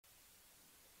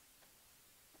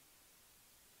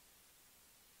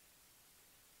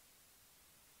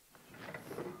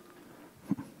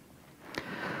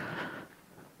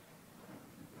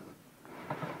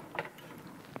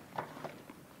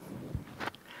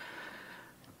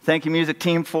Thank you, music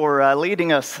team, for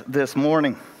leading us this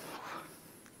morning.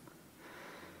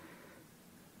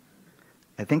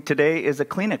 I think today is a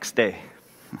Kleenex day.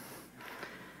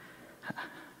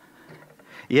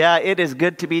 Yeah, it is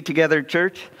good to be together,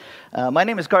 church. My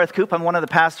name is Garth Coop. I'm one of the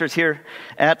pastors here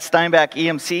at Steinbach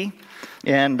EMC.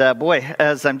 And boy,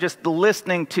 as I'm just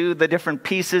listening to the different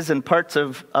pieces and parts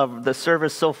of the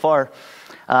service so far,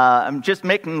 I'm just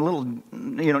making little,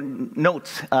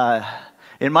 notes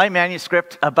in my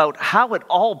manuscript about how it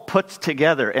all puts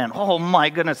together. And oh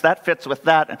my goodness, that fits with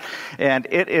that. And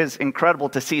it is incredible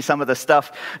to see some of the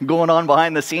stuff going on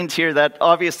behind the scenes here that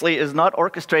obviously is not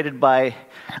orchestrated by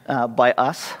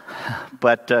us,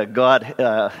 but God,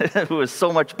 who is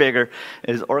so much bigger,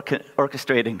 is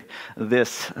orchestrating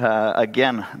this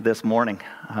again this morning.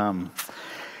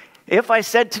 If I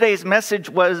said today's message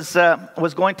was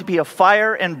going to be a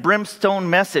fire and brimstone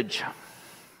message,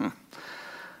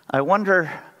 I wonder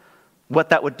what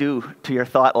that would do to your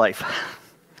thought life.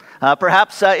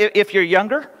 Perhaps if you're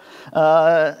younger,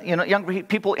 young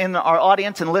people in our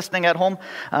audience and listening at home,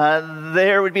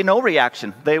 there would be no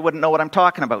reaction. They wouldn't know what I'm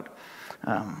talking about.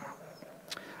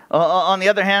 On the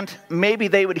other hand, maybe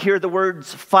they would hear the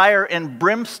words fire and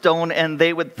brimstone and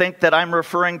they would think that I'm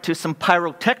referring to some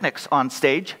pyrotechnics on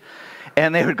stage.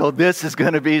 And they would go, this is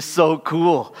going to be so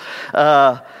cool.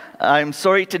 I'm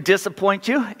sorry to disappoint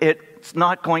you. It's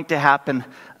not going to happen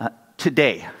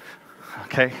today,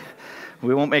 okay?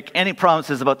 We won't make any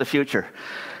promises about the future.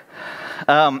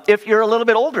 If you're a little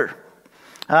bit older,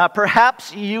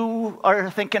 perhaps you are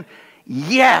thinking,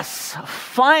 yes,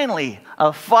 finally,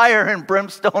 a fire and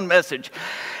brimstone message.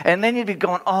 And then you'd be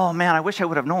going, oh man, I wish I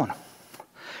would have known.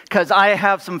 Because I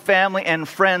have some family and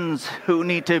friends who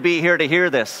need to be here to hear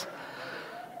this.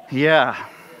 Yeah.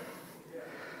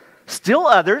 Still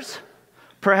others,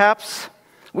 perhaps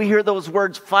we hear those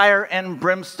words, fire and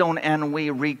brimstone, and we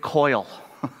recoil.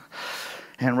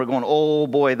 And we're going, oh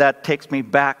boy, that takes me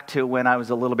back to when I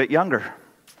was a little bit younger.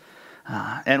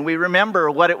 And we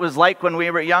remember what it was like when we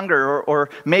were younger, or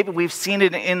maybe we've seen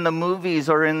it in the movies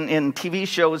or in TV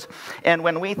shows. And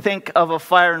when we think of a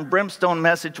fire and brimstone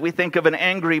message, we think of an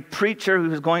angry preacher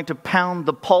who's going to pound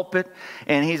the pulpit,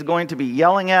 and he's going to be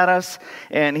yelling at us,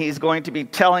 and he's going to be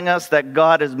telling us that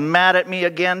God is mad at me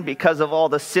again because of all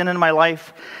the sin in my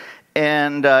life,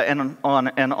 and on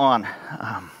and on.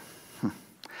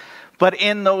 But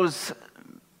in those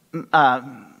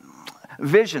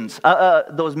visions,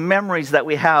 those memories that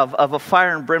we have of a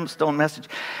fire and brimstone message,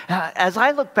 as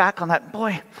I look back on that,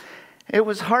 boy, it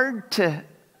was hard to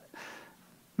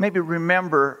maybe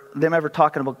remember them ever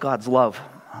talking about God's love.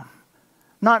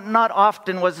 Not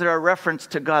often was there a reference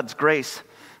to God's grace.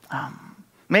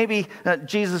 Maybe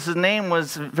Jesus' name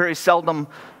was very seldom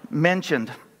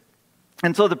mentioned.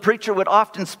 And so the preacher would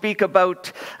often speak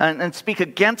about and speak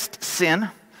against sin,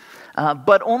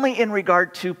 but only in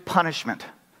regard to punishment.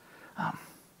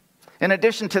 In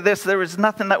addition to this, there was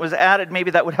nothing that was added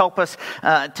maybe that would help us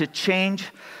to change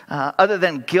other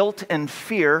than guilt and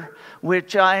fear,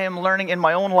 which I am learning in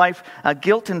my own life.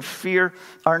 Guilt and fear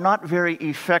are not very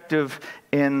effective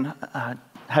in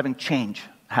having change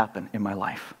happen in my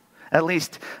life. At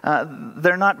least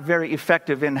they're not very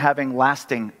effective in having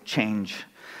lasting change.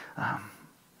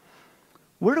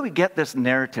 Where do we get this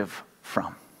narrative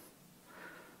from?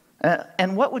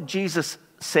 And what would Jesus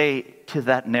say to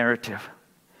that narrative?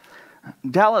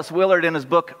 Dallas Willard, in his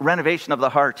book, Renovation of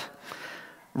the Heart,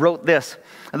 wrote this: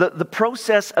 the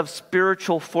process of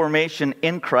spiritual formation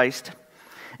in Christ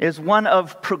is one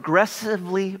of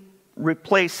progressively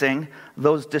replacing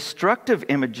those destructive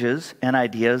images and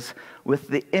ideas with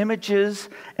the images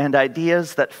and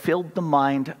ideas that filled the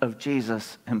mind of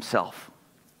Jesus himself.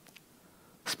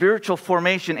 Spiritual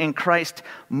formation in Christ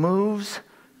moves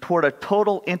toward a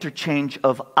total interchange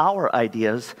of our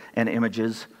ideas and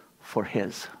images for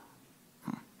his.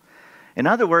 In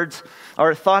other words,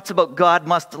 our thoughts about God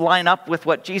must line up with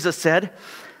what Jesus said,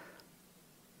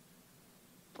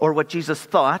 or what Jesus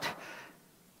thought,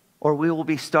 or we will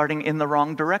be starting in the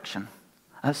wrong direction.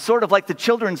 Sort of like the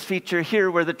children's feature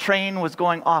here where the train was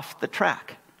going off the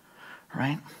track,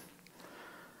 right?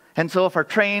 And so if our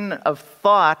train of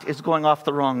thought is going off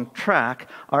the wrong track,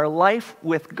 our life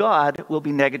with God will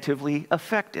be negatively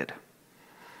affected.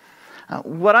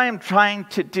 What I am trying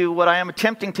to do, what I am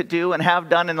attempting to do and have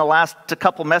done in the last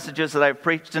couple messages that I've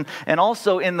preached, and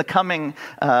also in the coming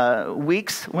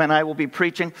weeks when I will be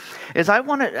preaching, is I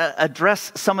want to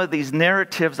address some of these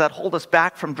narratives that hold us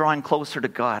back from drawing closer to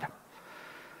God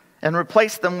and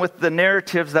replace them with the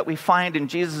narratives that we find in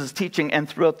Jesus' teaching and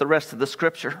throughout the rest of the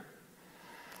Scripture.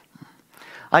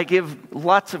 I give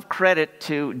lots of credit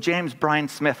to James Bryan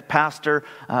Smith, pastor,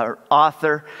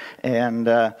 author,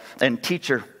 and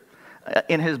teacher,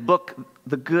 in his book,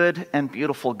 The Good and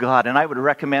Beautiful God. And I would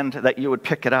recommend that you would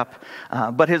pick it up.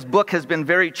 But his book has been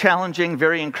very challenging,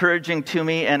 very encouraging to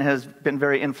me, and has been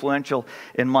very influential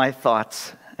in my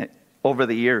thoughts over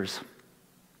the years.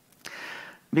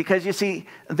 Because you see,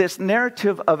 this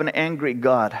narrative of an angry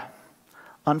God,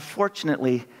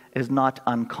 unfortunately, is not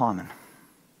uncommon.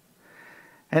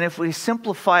 And if we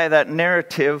simplify that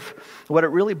narrative, what it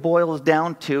really boils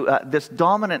down to, this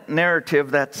dominant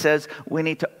narrative that says we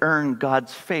need to earn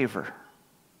God's favor.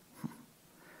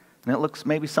 And it looks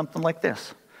maybe something like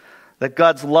this: that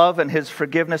God's love and His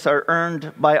forgiveness are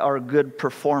earned by our good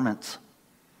performance.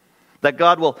 That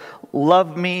God will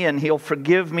love me and He'll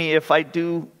forgive me if I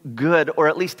do good, or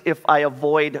at least if I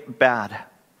avoid bad.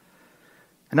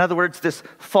 In other words, this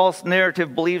false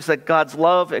narrative believes that God's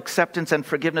love, acceptance, and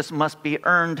forgiveness must be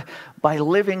earned by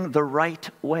living the right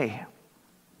way.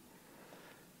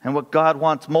 And what God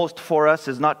wants most for us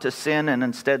is not to sin and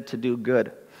instead to do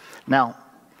good. Now,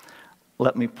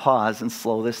 let me pause and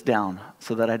slow this down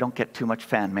so that I don't get too much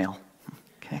fan mail.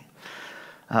 Okay?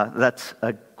 That's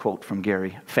a quote from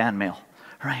Gary, fan mail,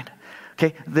 right?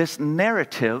 Okay, this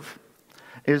narrative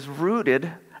is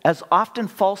rooted, as often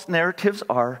false narratives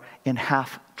are, in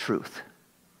half-truth.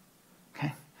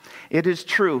 Okay? It is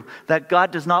true that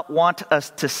God does not want us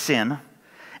to sin,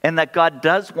 and that God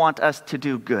does want us to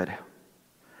do good.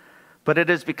 But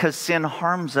it is because sin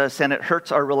harms us and it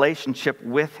hurts our relationship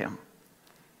with Him.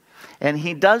 And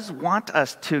He does want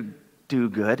us to do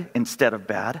good instead of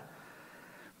bad,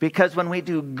 because when we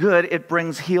do good, it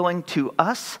brings healing to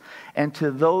us and to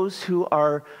those who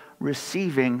are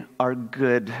receiving our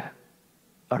goodness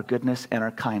and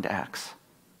our kind acts.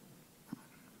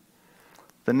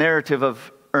 The narrative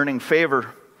of earning favor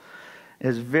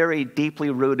is very deeply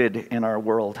rooted in our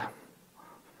world.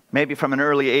 Maybe from an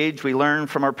early age, we learn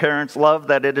from our parents' love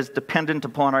that it is dependent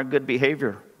upon our good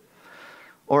behavior.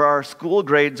 Or our school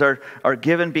grades are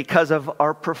given because of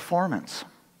our performance.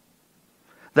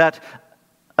 That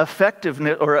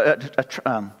effectiveness or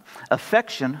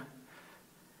affection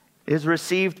is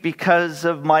received because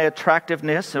of my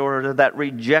attractiveness, or that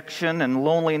rejection and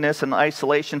loneliness and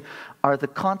isolation are the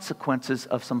consequences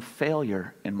of some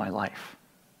failure in my life.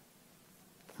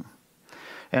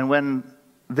 And when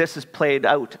this is played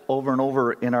out over and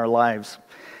over in our lives,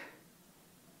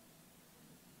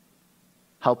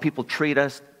 how people treat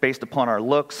us based upon our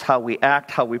looks, how we act,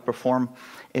 how we perform,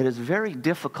 it is very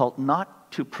difficult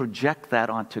not to project that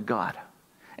onto God.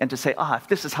 And to say, if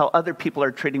this is how other people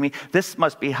are treating me, this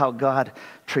must be how God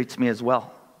treats me as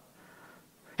well.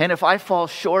 And if I fall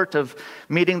short of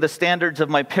meeting the standards of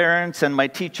my parents and my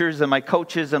teachers and my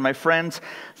coaches and my friends,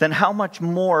 then how much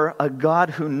more a God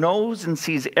who knows and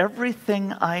sees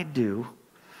everything I do,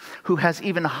 who has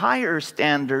even higher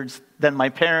standards than my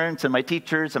parents and my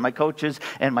teachers and my coaches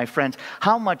and my friends,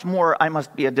 how much more I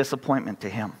must be a disappointment to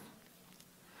Him.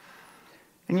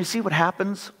 And you see what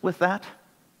happens with that?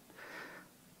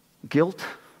 Guilt,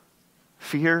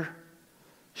 fear,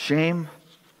 shame,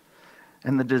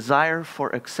 and the desire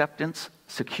for acceptance,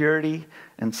 security,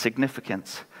 and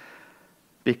significance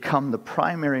become the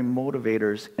primary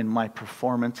motivators in my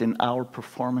performance, in our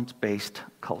performance-based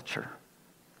culture.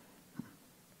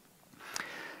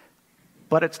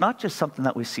 But it's not just something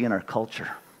that we see in our culture.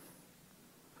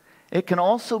 It can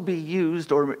also be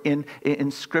used or in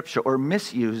Scripture, or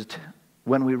misused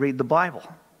when we read the Bible.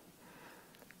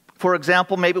 For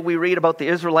example, maybe we read about the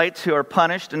Israelites who are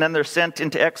punished and then they're sent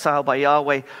into exile by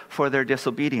Yahweh for their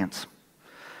disobedience.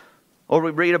 Or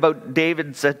we read about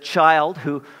David's child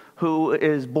who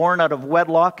is born out of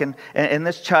wedlock, and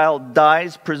this child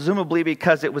dies, presumably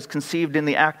because it was conceived in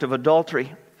the act of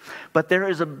adultery. But there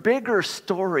is a bigger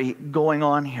story going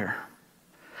on here.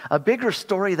 A bigger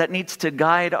story that needs to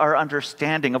guide our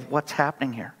understanding of what's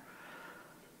happening here.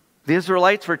 The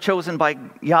Israelites were chosen by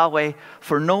Yahweh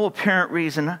for no apparent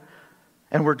reason,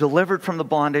 and were delivered from the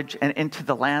bondage and into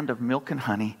the land of milk and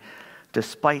honey,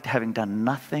 despite having done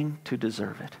nothing to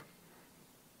deserve it.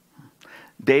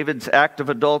 David's act of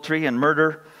adultery and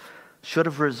murder should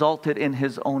have resulted in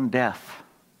his own death.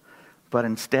 But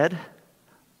instead,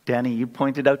 Danny, you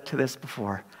pointed out to this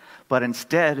before, but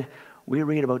instead, we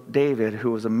read about David,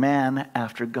 who was a man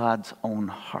after God's own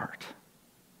heart.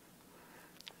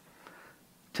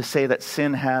 To say that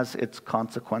sin has its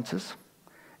consequences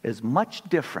is much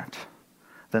different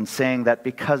than saying that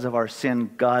because of our sin,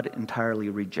 God entirely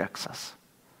rejects us.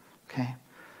 Okay?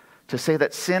 To say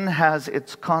that sin has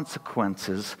its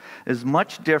consequences is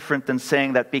much different than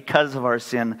saying that because of our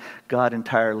sin, God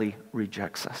entirely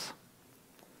rejects us.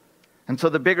 And so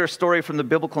the bigger story from the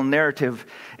biblical narrative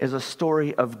is a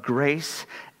story of grace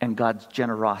and God's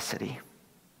generosity.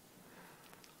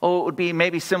 Oh, it would be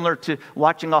maybe similar to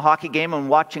watching a hockey game and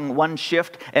watching one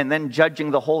shift and then judging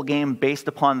the whole game based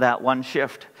upon that one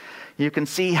shift. You can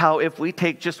see how if we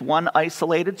take just one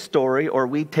isolated story or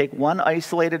we take one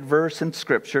isolated verse in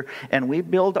Scripture and we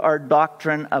build our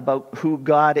doctrine about who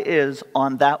God is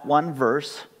on that one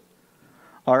verse,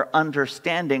 our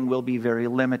understanding will be very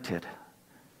limited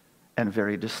and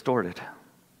very distorted.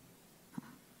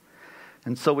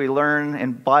 And so we learn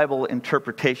in Bible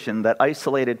interpretation that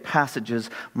isolated passages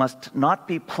must not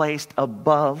be placed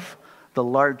above the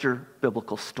larger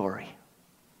biblical story.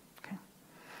 Okay?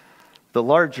 The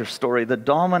larger story, the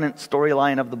dominant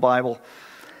storyline of the Bible,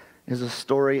 is a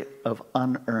story of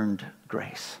unearned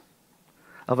grace,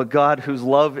 of a God whose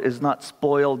love is not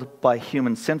spoiled by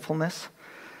human sinfulness,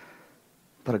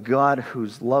 but a God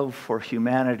whose love for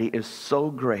humanity is so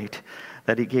great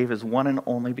that he gave his one and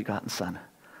only begotten Son,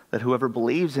 that whoever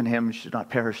believes in him should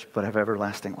not perish but have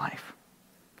everlasting life.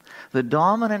 The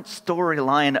dominant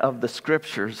storyline of the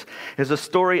Scriptures is a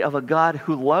story of a God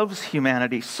who loves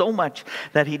humanity so much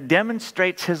that he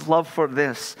demonstrates his love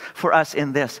for us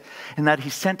in that he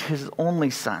sent his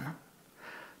only Son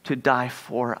to die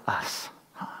for us.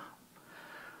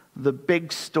 The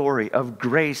big story of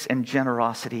grace and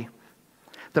generosity,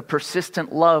 the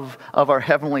persistent love of our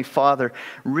Heavenly Father,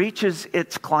 reaches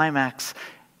its climax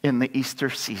in the Easter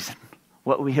season,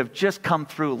 what we have just come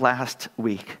through last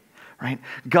week, right?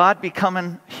 God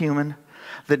becoming human,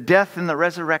 the death and the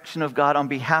resurrection of God on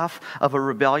behalf of a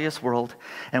rebellious world,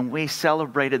 and we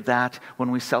celebrated that when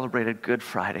we celebrated Good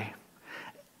Friday,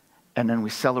 and then we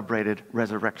celebrated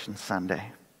Resurrection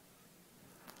Sunday.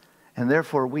 And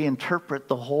therefore, we interpret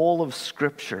the whole of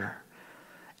Scripture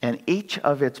and each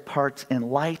of its parts in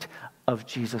light of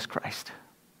Jesus Christ.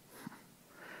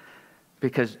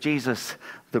 Because Jesus,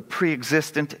 the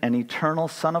pre-existent and eternal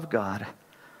Son of God,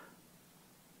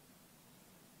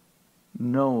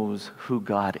 knows who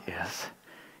God is.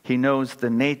 He knows the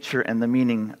nature and the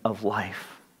meaning of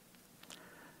life.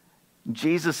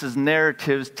 Jesus'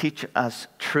 narratives teach us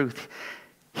truth.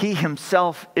 He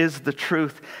himself is the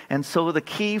truth. And so the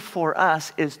key for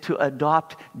us is to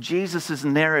adopt Jesus'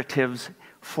 narratives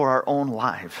for our own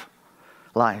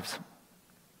lives.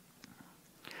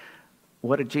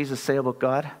 What did Jesus say about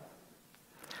God?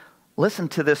 Listen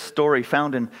to this story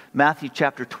found in Matthew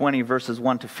chapter 20, verses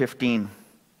 1 to 15.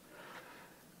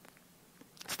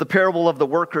 It's the parable of the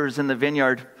workers in the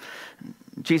vineyard.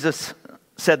 Jesus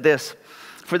said this,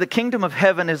 "For the kingdom of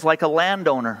heaven is like a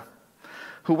landowner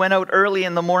who went out early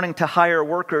in the morning to hire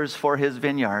workers for his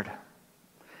vineyard.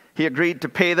 He agreed to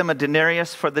pay them a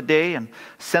denarius for the day and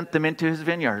sent them into his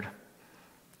vineyard.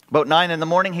 About 9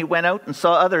 a.m, he went out and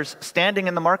saw others standing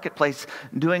in the marketplace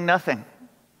doing nothing.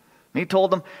 He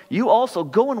told them, 'You also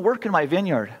go and work in my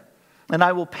vineyard, and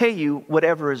I will pay you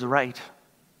whatever is right.'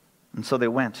 And so they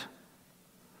went.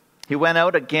 He went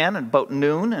out again at about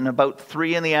noon and about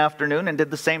 3 p.m. and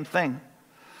did the same thing.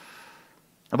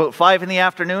 About 5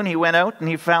 p.m, he went out and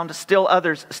he found still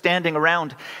others standing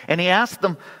around. And he asked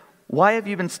them, 'Why have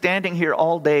you been standing here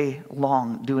all day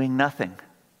long doing nothing?'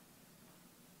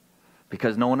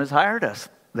 'Because no one has hired us,'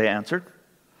 they answered.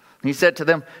 He said to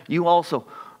them, 'You also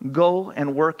go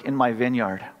and work in my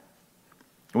vineyard.'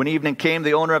 When evening came,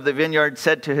 the owner of the vineyard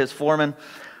said to his foreman,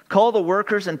 'Call the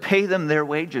workers and pay them their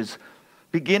wages,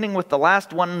 beginning with the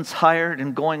last ones hired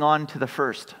and going on to the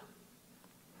first.'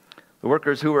 The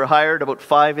workers who were hired about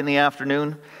 5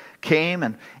 p.m. came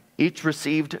and each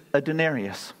received a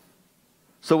denarius.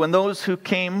 So when those who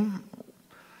came,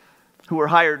 who were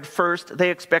hired first, they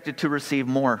expected to receive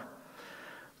more.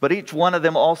 But each one of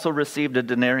them also received a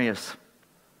denarius.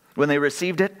 When they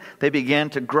received it, they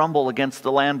began to grumble against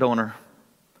the landowner.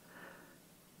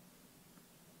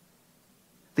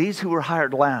 'These who were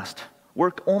hired last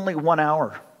worked only 1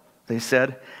 hour,' they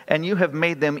said, 'and you have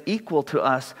made them equal to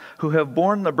us who have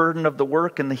borne the burden of the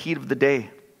work in the heat of the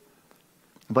day.'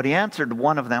 But he answered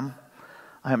one of them,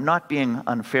 'I am not being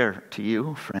unfair to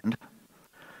you, friend.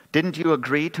 Didn't you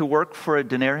agree to work for a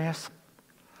denarius?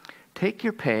 Take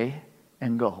your pay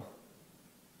and go.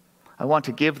 I want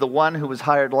to give the one who was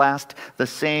hired last the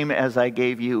same as I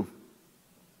gave you.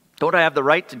 Don't I have the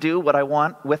right to do what I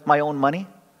want with my own money?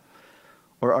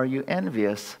 Or are you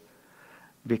envious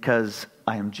because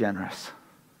I am generous?'"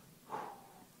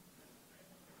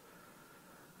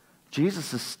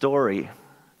 Jesus' story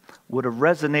would have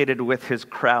resonated with his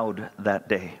crowd that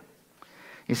day.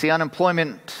 You see,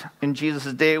 unemployment in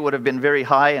Jesus' day would have been very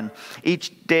high, and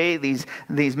each day these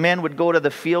men would go to the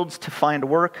fields to find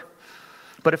work.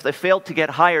 But if they failed to get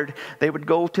hired, they would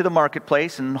go to the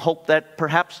marketplace and hope that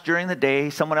perhaps during the day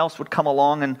someone else would come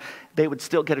along and they would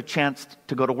still get a chance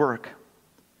to go to work.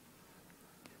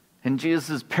 In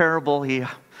Jesus' parable, the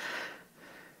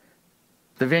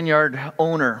vineyard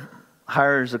owner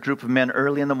hires a group of men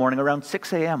early in the morning around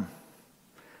 6 a.m.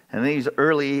 And these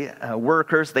early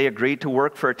workers, they agreed to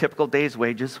work for a typical day's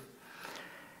wages.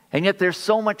 And yet there's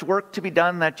so much work to be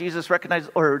done that Jesus recognizes,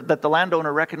 or that the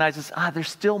landowner recognizes, there's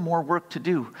still more work to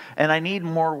do, and I need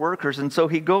more workers. And so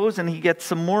he goes and he gets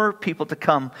some more people to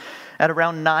come at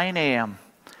around 9 a.m.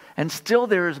 And still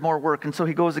there is more work. And so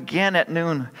he goes again at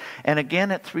noon, and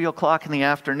again at 3 o'clock in the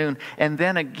afternoon, and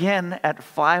then again at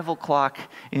 5 o'clock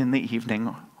in the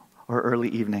evening or early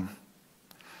evening.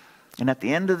 And at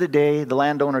the end of the day, the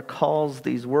landowner calls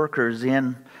these workers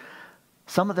in.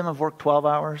 Some of them have worked 12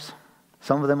 hours.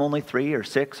 Some of them only 3 or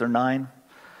 6 or 9.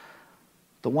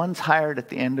 The ones hired at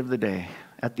the end of the day,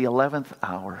 at the 11th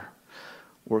hour,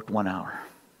 worked 1 hour.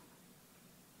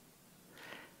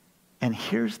 And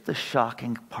here's the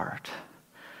shocking part,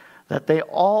 that they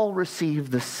all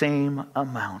receive the same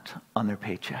amount on their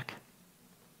paycheck.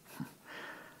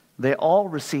 They all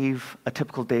receive a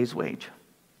typical day's wage.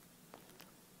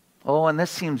 Oh, and this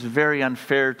seems very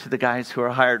unfair to the guys who are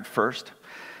hired first.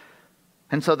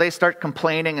 And so they start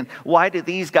complaining, and why do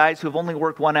these guys who have only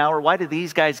worked 1 hour, why do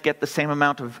these guys get the same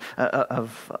amount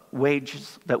of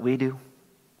wages that we do?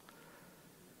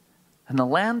 And the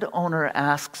landowner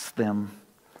asks them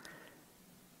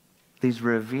these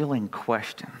revealing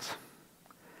questions.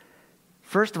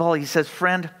 First of all, he says,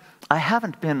 "Friend, I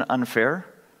haven't been unfair.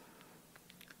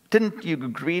 Didn't you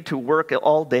agree to work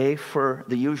all day for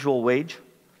the usual wage?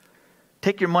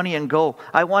 Take your money and go.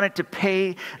 I wanted to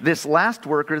pay this last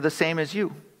worker the same as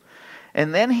you."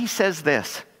 And then he says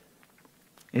this,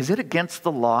 "Is it against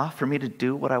the law for me to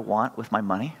do what I want with my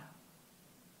money?"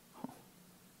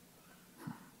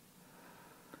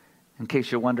 In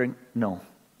case you're wondering, no.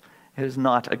 It is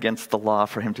not against the law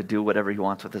for him to do whatever he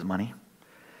wants with his money.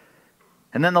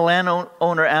 And then the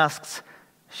landowner asks,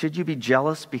 "Should you be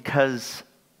jealous because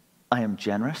I am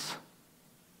generous?"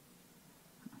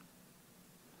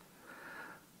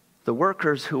 The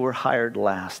workers who were hired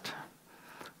last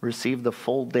received the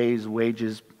full day's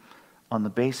wages on the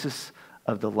basis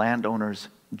of the landowner's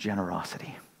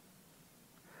generosity.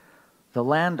 The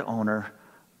landowner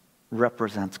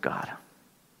represents God.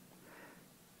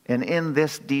 And in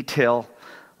this detail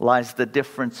lies the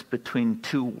difference between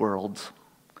two worlds,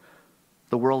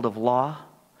 the world of law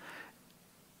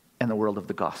and the world of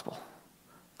the gospel,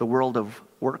 the world of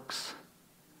works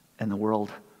and the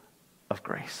world of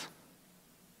grace.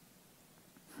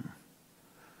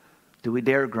 Do we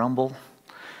dare grumble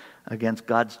against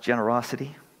God's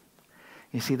generosity?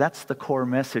 You see, that's the core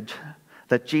message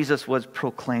that Jesus was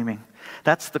proclaiming.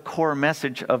 That's the core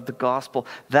message of the gospel.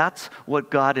 That's what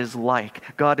God is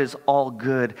like. God is all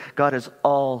good. God is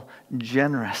all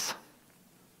generous.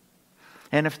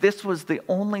 And if this was the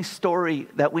only story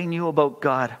that we knew about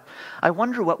God, I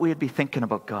wonder what we would be thinking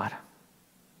about God.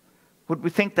 Would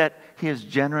we think that He is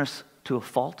generous to a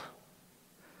fault?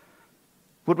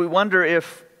 Would we wonder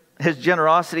if His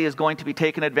generosity is going to be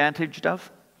taken advantage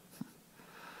of?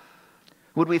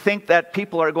 Would we think that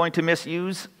people are going to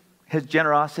misuse His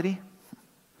generosity?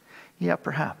 Yeah,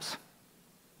 perhaps.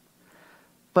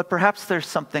 But perhaps there's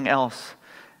something else.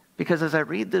 Because as I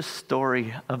read this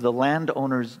story of the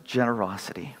landowner's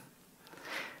generosity,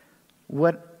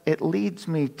 what it leads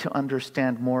me to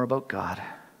understand more about God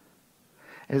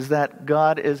is that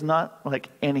God is not like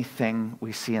anything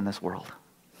we see in this world.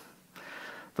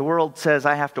 The world says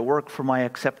I have to work for my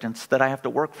acceptance, that I have to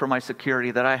work for my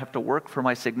security, that I have to work for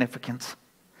my significance.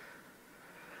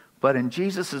 But in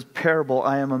Jesus' parable,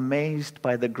 I am amazed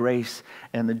by the grace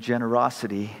and the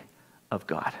generosity of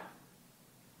God.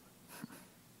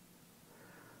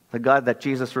 The God that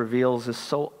Jesus reveals is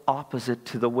so opposite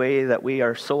to the way that we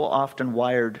are so often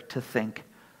wired to think.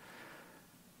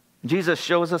 Jesus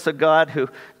shows us a God who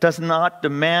does not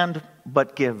demand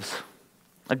but gives.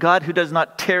 A God who does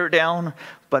not tear down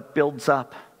but builds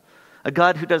up. A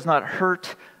God who does not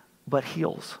hurt but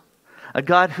heals. A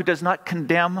God who does not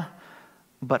condemn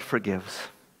but forgives.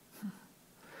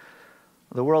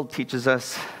 The world teaches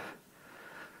us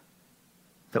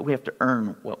that we have to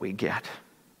earn what we get.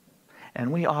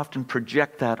 And we often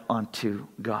project that onto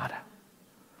God.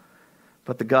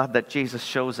 But the God that Jesus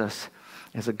shows us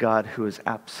is a God who is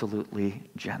absolutely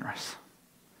generous,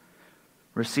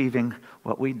 receiving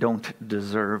what we don't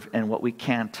deserve and what we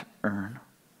can't earn.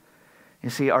 You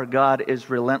see, our God is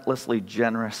relentlessly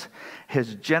generous.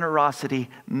 His generosity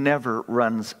never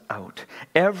runs out.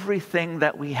 Everything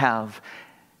that we have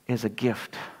is a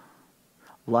gift.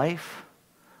 Life,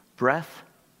 breath,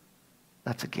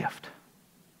 that's a gift.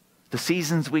 The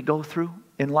seasons we go through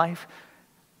in life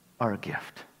are a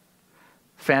gift.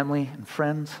 Family and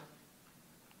friends,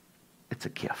 it's a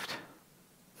gift.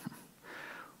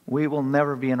 We will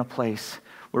never be in a place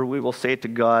where we will say to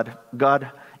God,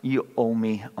 God, you owe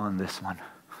me on this one.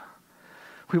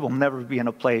 We will never be in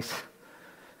a place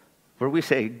where we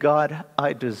say, God,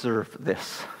 I deserve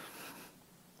this.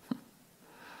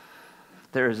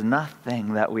 There is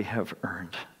nothing that we have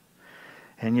earned.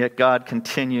 And yet God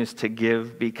continues to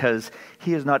give because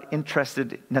he is not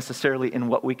interested necessarily in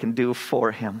what we can do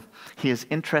for him. He is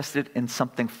interested in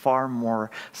something far more,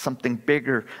 something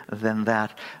bigger than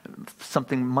that,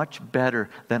 something much better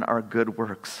than our good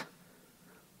works.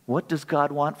 What does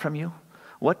God want from you?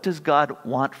 What does God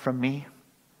want from me?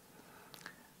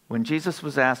 When Jesus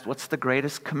was asked, what's the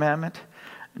greatest commandment?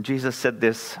 Jesus said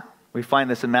this. We find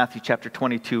this in Matthew chapter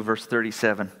 22, verse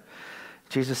 37.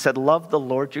 Jesus said, love the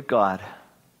Lord your God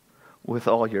with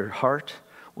all your heart,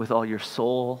 with all your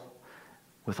soul,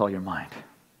 with all your mind.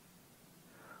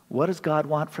 What does God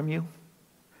want from you?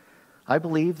 I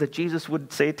believe that Jesus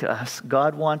would say to us,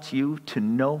 God wants you to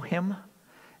know him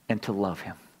and to love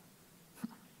him.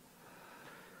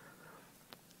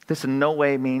 This in no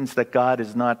way means that God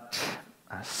is not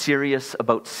serious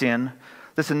about sin.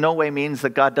 This in no way means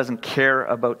that God doesn't care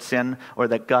about sin or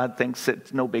that God thinks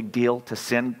it's no big deal to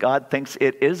sin. God thinks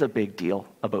it is a big deal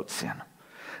about sin.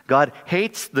 God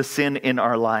hates the sin in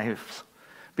our lives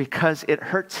because it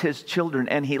hurts his children,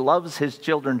 and he loves his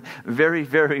children very,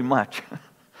 very much.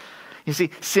 You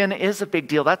see, sin is a big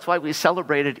deal. That's why we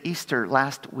celebrated Easter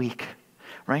last week,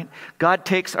 right? God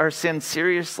takes our sin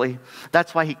seriously.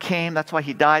 That's why he came. That's why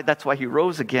he died. That's why he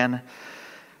rose again.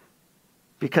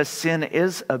 Because sin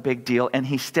is a big deal, and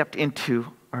he stepped into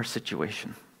our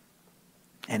situation.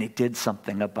 And he did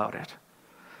something about it.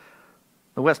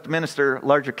 The Westminster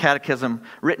Larger Catechism,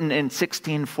 written in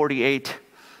 1648,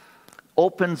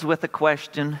 opens with a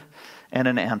question and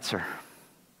an answer.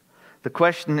 The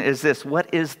question is this: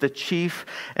 what is the chief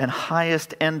and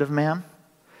highest end of man?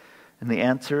 And the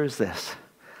answer is this: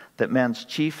 that man's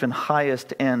chief and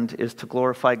highest end is to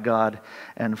glorify God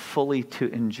and fully to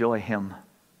enjoy him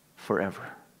forever.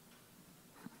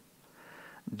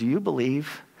 Do you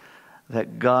believe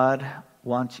that God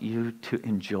wants you to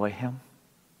enjoy him?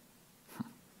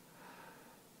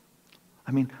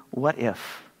 I mean, what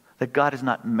if that God is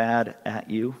not mad at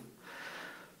you?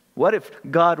 What if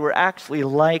God were actually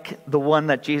like the one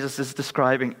that Jesus is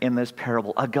describing in this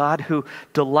parable? A God who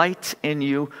delights in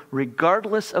you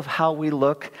regardless of how we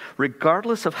look,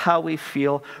 regardless of how we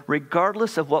feel,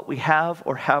 regardless of what we have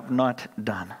or have not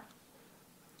done.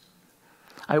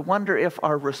 I wonder if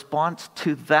our response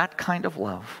to that kind of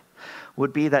love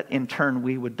would be that in turn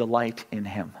we would delight in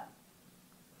him.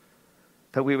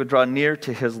 That we would draw near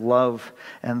to his love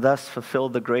and thus fulfill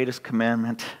the greatest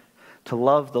commandment, to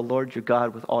love the Lord your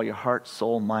God with all your heart,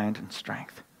 soul, mind, and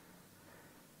strength.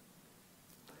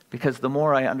 Because the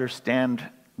more I understand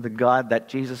the God that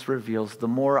Jesus reveals, the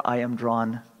more I am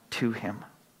drawn to him.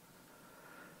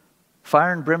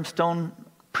 Fire and brimstone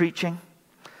preaching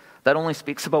that only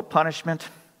speaks about punishment,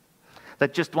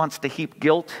 that just wants to heap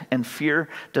guilt and fear,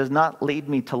 does not lead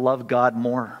me to love God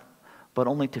more, but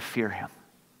only to fear him.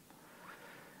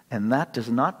 And that does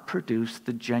not produce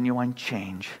the genuine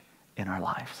change in our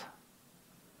lives.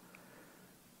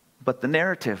 But the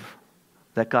narrative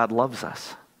that God loves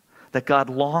us, that God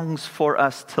longs for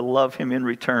us to love him in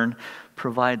return,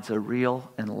 provides a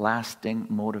real and lasting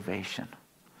motivation.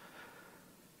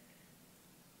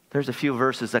 There's a few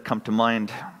verses that come to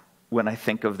mind when I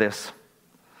think of this.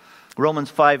 Romans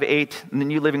 5:8 in the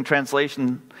New Living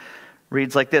Translation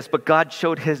reads like this: but God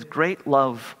showed his great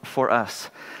love for us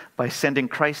by sending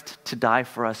Christ to die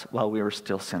for us while we were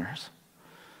still sinners.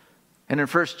 And in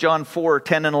 1 John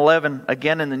 4:10 and 11,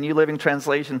 again in the New Living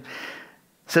Translation,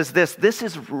 says this: this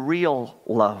is real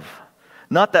love.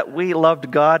 Not that we loved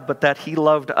God, but that he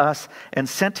loved us and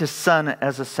sent his Son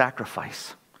as a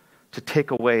sacrifice to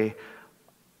take away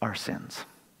our sins.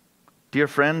 Dear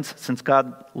friends, since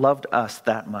God loved us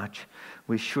that much,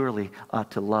 we surely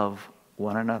ought to love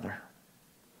one another.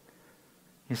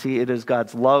 You see, it is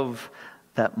God's love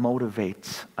that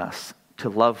motivates us to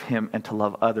love him and to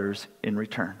love others in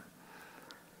return.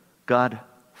 God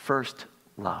first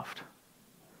loved,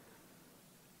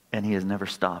 and he has never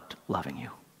stopped loving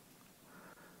you.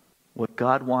 What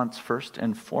God wants first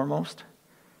and foremost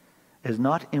is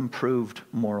not improved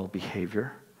moral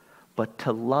behavior, but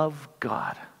to love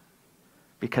God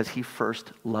because he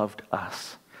first loved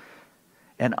us.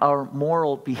 And our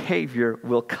moral behavior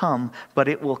will come, but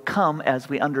it will come as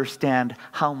we understand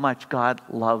how much God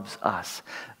loves us.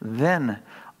 Then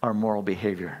our moral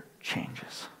behavior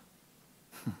changes.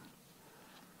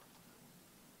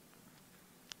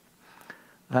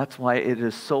 That's why it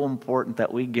is so important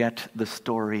that we get the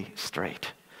story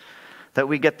straight. That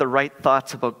we get the right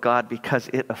thoughts about God, because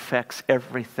it affects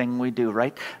everything we do,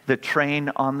 right? The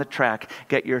train on the track.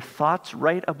 Get your thoughts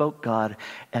right about God,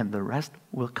 and the rest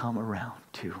will come around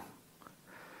too.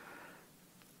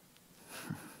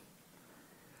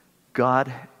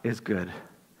 God is good.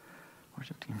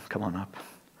 Worship team, come on up.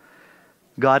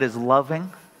 God is loving.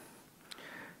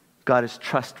 God is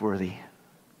trustworthy.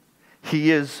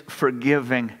 He is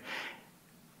forgiving,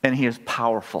 and He is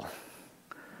powerful.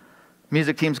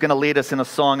 Music team's going to lead us in a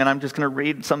song, and I'm just going to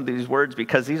read some of these words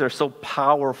because these are so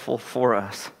powerful for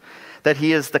us. That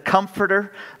He is the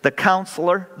comforter, the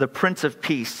counselor, the Prince of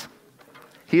Peace.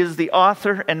 He is the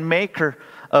author and maker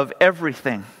of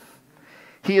everything.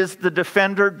 He is the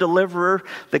defender, deliverer,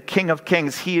 the King of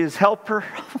Kings. He is helper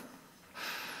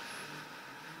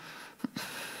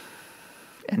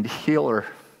and healer.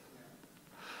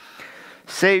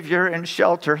 Savior and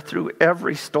shelter through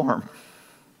every storm.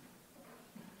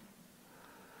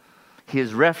 He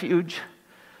is refuge,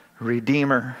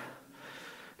 redeemer,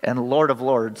 and Lord of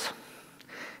Lords.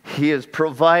 He is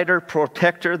provider,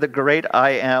 protector, the great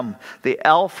I am, the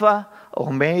Alpha,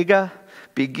 Omega,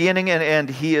 beginning and end.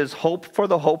 He is hope for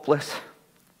the hopeless.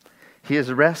 He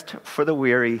is rest for the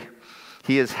weary.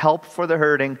 He is help for the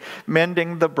hurting,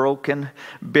 mending the broken,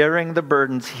 bearing the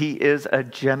burdens. He is a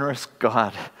generous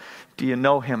God. Do you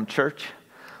know Him, church?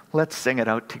 Let's sing it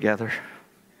out together.